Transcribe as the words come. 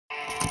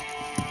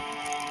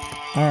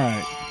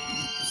Alright,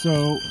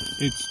 so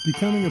it's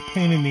becoming a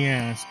pain in the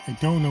ass. I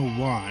don't know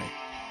why.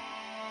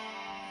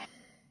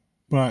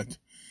 But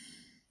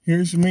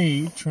here's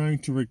me trying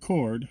to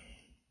record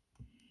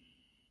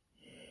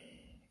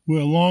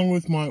along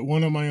with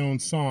one of my own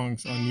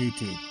songs on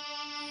YouTube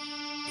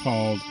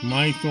called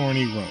My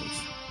Thorny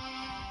Rose.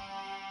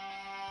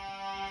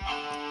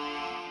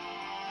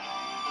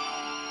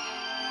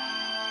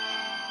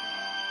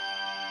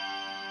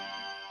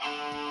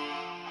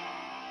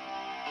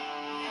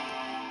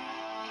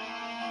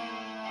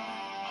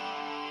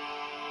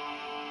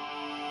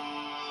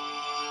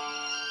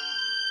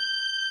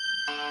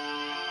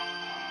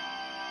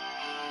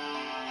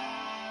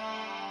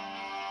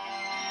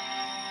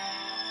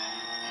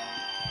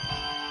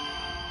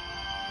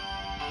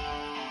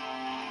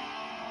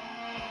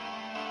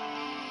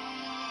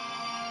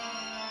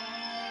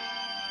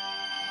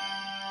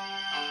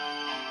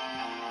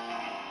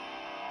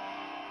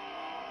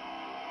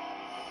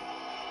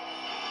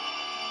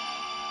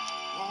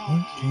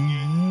 Walking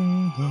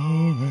in the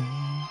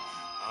rain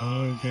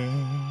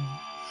again,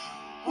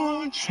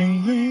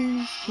 watching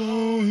leaves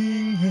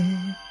blowing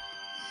in,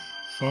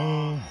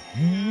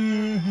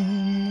 falling,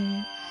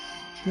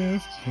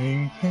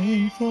 drifting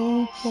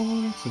painful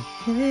points of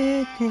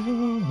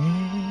prickling.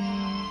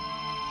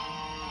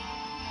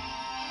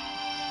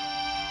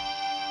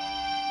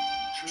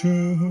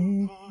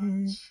 True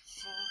points,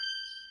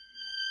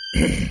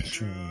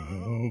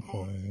 true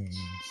points.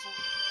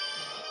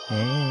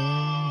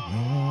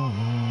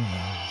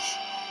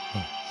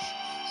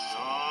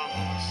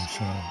 Hush,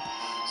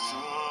 hush,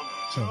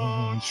 hush,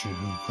 don't you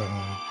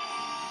cry.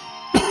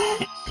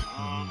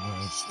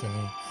 I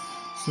stay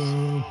so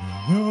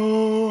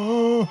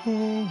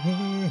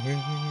away.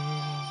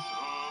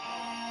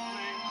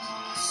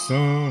 So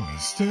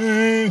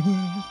stay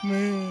with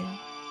me.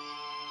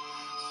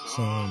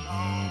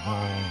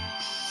 Somehow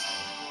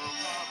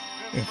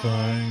if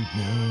I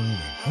knew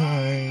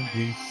I'd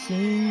be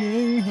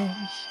singing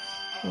hush,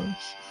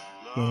 hush,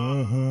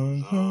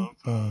 lullabies.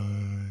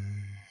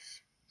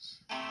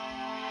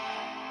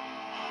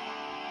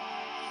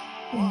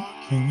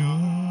 Walking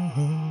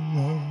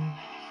along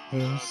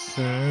the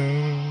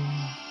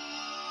sand,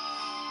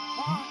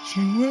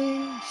 watching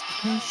waves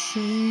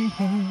crashing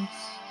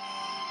past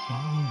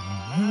on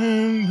the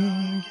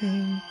land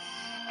again.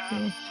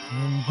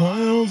 After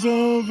miles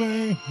of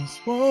aimless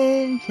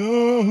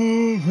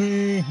wandering,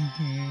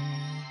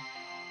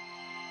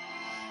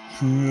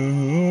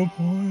 true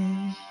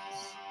points,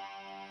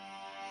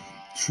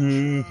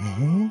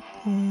 true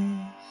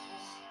points,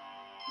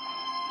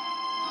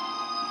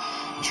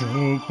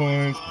 true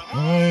points, but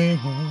I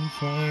won't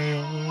fly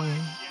away.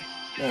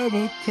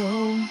 Never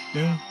come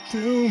down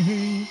to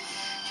me.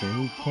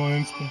 True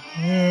points, but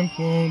it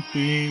won't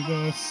be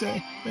the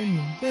same, and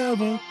you'll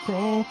never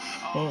crawl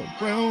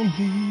around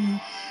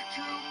me.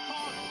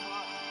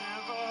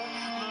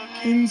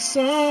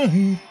 Inside,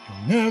 you'll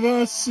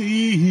never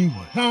see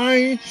what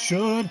I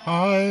should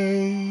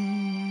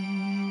hide.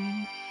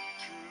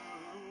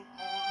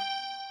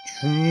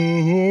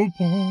 True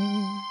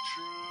points.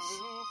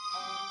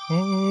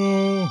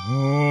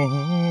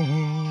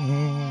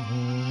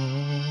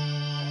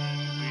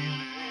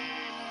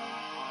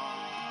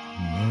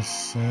 The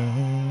sand.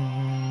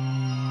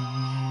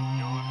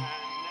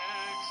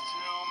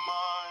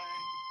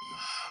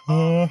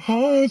 Our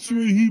hearts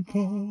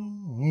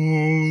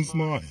repose,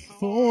 my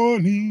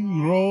thorny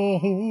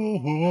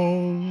rose.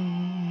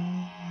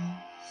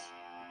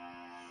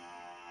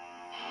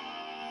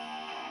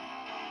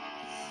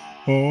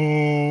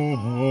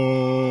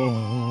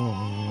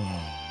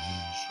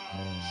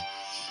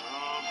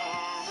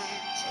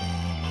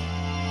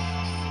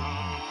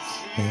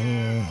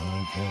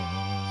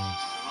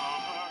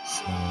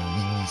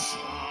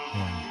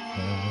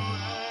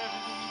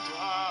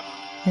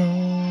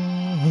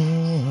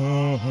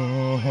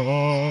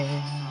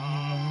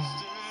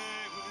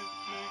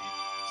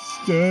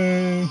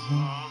 Stay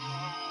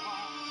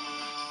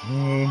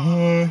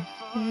when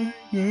I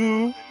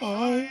knew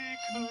I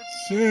could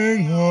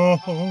sing a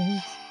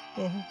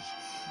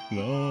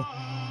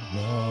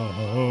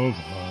lullaby.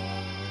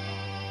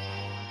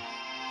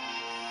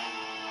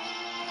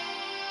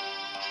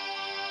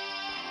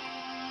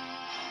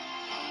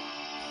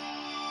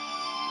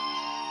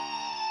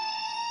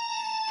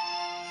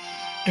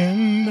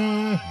 And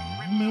I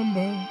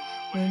remember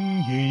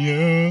when you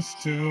used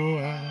to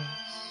ask,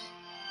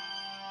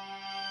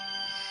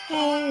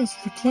 as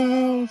the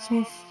clouds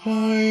were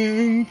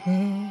flying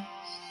past,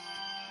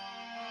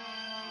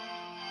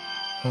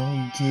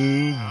 how do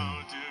they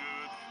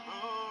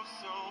move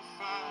so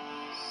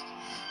fast,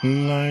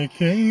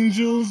 like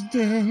angels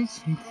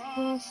dancing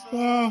across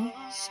the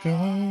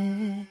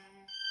sky?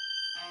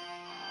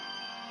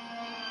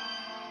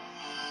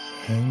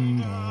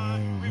 And I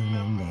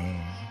remember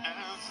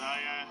as I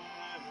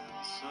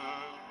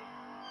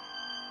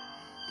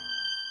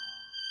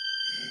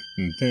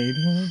answered, they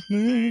don't live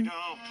in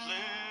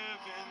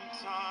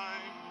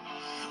time.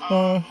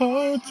 Our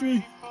hearts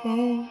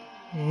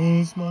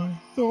repose, my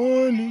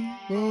thorny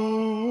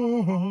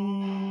rose.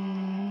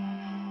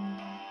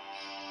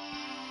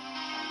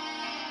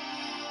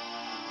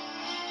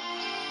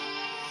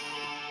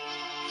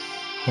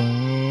 Summer,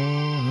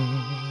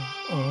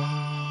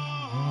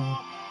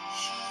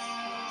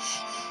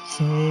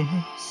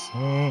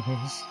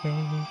 summer,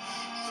 summer,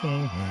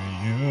 summer,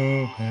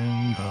 you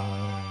and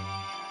I.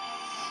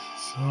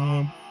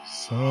 Summer,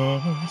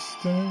 summer,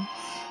 stay,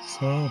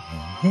 summer,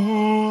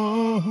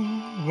 go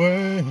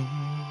away.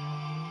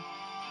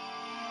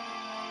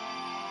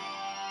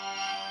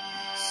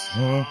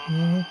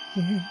 Summer,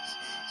 please,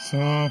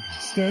 summer,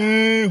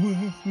 stay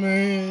with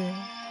me.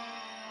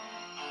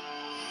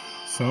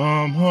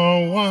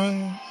 Summer,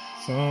 why?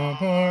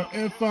 Summer,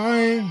 if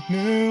I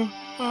knew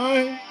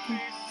I could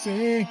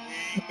sing,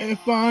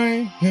 if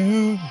I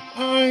knew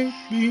I'd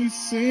be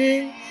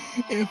sing,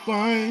 if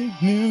I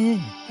knew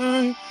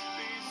I'd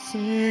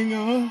sing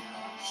a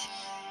hush,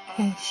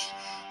 hush,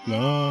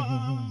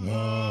 lullaby.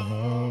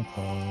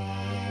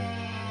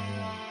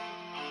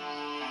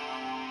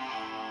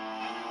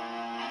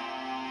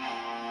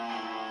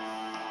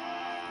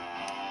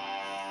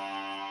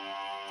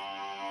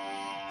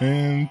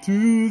 And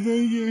through the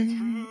years,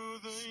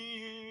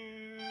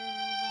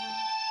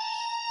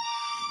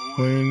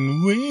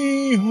 when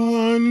we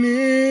are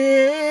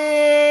near,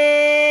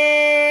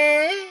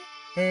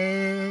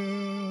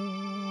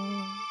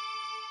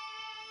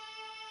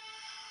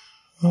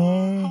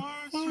 our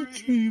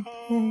hearts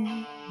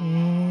reborn,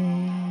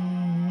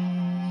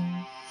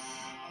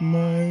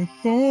 my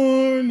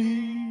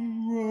thorny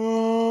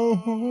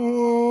rose.